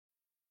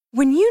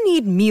When you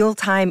need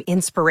mealtime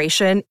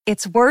inspiration,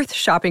 it's worth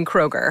shopping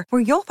Kroger,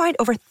 where you'll find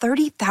over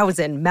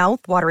 30,000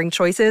 mouth-watering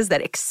choices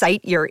that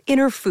excite your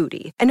inner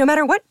foodie. And no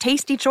matter what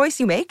tasty choice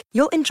you make,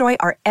 you'll enjoy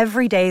our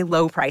everyday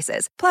low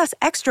prices, plus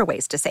extra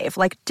ways to save,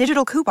 like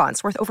digital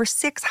coupons worth over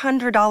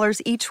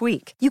 $600 each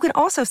week. You can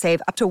also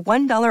save up to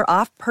 $1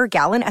 off per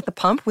gallon at the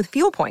pump with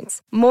fuel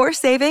points. More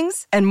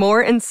savings and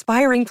more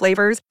inspiring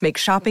flavors make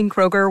shopping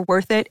Kroger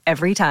worth it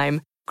every time.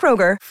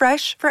 Kroger,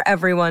 fresh for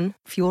everyone.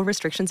 Fuel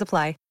restrictions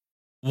apply.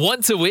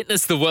 Want to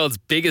witness the world's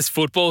biggest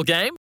football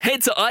game?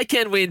 Head to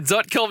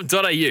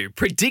iCanWin.com.au,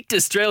 predict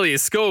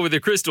Australia's score with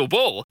a crystal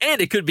ball, and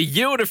it could be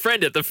you and a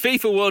friend at the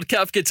FIFA World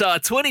Cup Qatar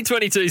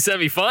 2022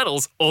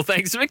 semi-finals, all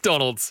thanks to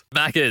McDonald's.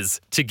 Maccas,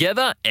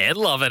 together and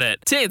loving it.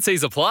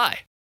 TNCs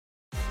apply.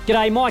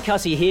 G'day, Mike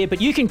Hussey here, but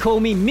you can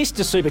call me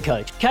Mr.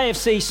 Supercoach.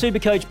 KFC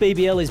Supercoach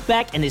BBL is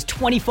back and there's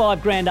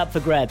 25 grand up for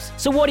grabs.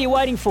 So what are you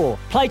waiting for?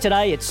 Play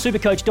today at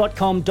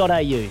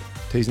supercoach.com.au.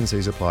 T's and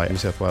C's apply. New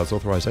South Wales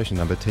authorisation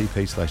number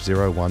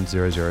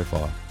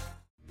TP/01005.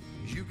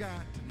 You got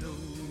to know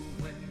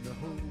when to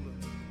hold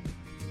up,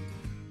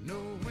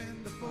 know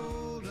when to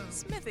fold up,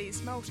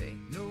 Smithy's Multi.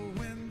 know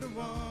when to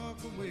walk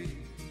away,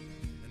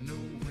 and know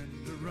when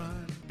to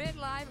run. Bet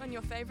live on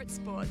your favourite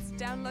sports.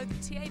 Download the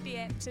TAB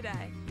app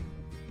today.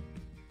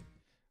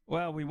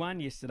 Well, we won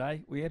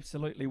yesterday. We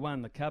absolutely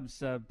won. The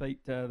Cubs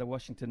beat the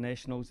Washington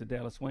Nationals. The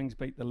Dallas Wings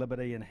beat the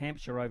Liberty, and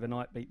Hampshire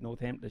overnight beat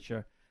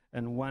Northamptonshire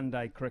in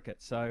one-day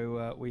cricket.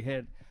 So we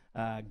had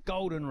a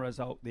golden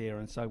result there,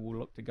 and so we'll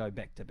look to go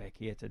back-to-back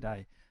here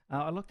today.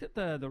 I looked at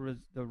the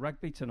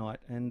rugby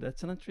tonight, and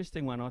it's an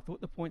interesting one. I thought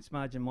the points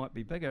margin might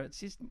be bigger. It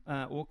says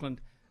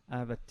Auckland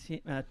have a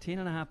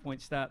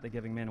 10.5-point start they're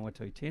giving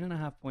Manawatu,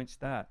 10.5-point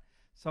start.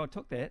 So I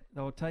took that.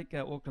 They'll take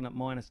Auckland at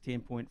minus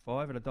 10.5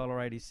 at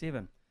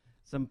 $1.87.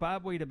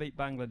 Zimbabwe to beat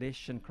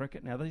Bangladesh in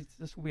cricket. Now,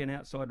 this will be an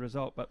outside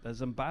result, but the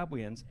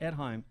Zimbabweans at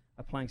home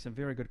are playing some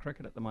very good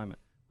cricket at the moment.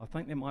 I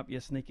think there might be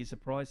a sneaky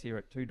surprise here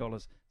at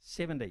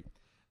 $2.70.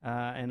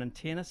 And in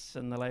tennis,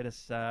 in the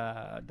latest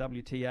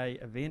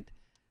WTA event,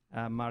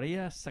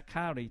 Maria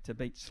Sakkari to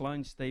beat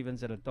Sloane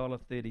Stephens at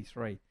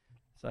 $1.33.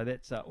 So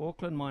that's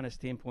Auckland minus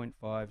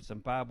 10.5,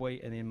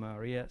 Zimbabwe, and then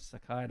Maria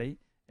Sakkari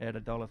at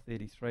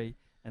 $1.33.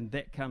 And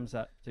that comes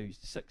up to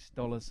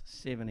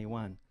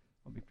 $6.71.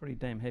 I'll be pretty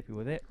damn happy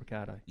with that,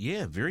 Ricardo.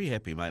 Yeah, very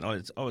happy, mate. I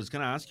was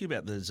going to ask you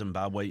about the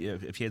Zimbabwe,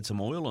 if you had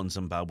some oil on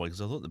Zimbabwe, because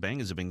I thought the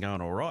Bangers have been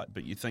going all right,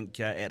 but you think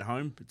at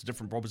home it's a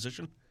different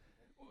proposition?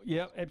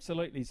 Yeah,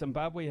 absolutely.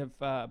 Zimbabwe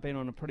have been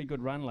on a pretty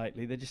good run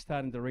lately. They're just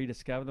starting to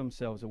rediscover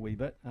themselves a wee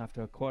bit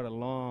after quite a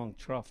long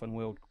trough in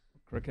world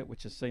cricket,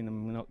 which has seen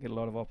them not get a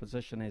lot of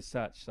opposition as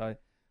such. So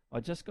I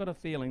just got a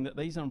feeling that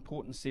these are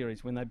important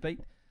series. When they beat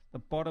the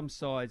bottom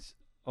sides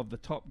of the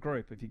top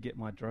group, if you get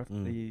my drift,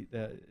 the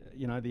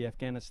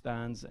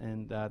Afghanistans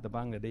and the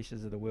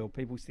Bangladeshis of the world,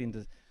 people tend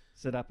to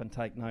sit up and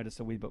take notice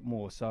a wee bit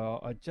more. So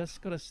I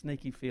just got a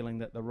sneaky feeling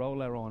that the roll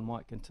they're on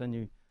might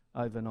continue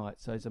overnight.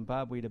 So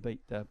Zimbabwe to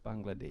beat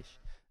Bangladesh.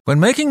 When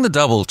making the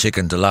double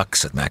chicken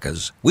deluxe at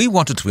Macca's, we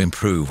wanted to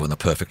improve on the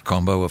perfect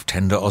combo of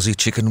tender Aussie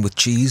chicken with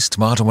cheese,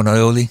 tomato and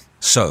aioli.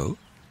 So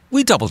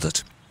we doubled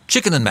it.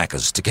 Chicken and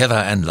Macca's, together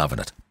and loving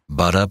it.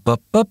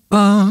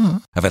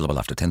 Ba-da-ba-ba-ba. Available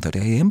after 10:30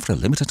 a.m. for a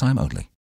limited time only.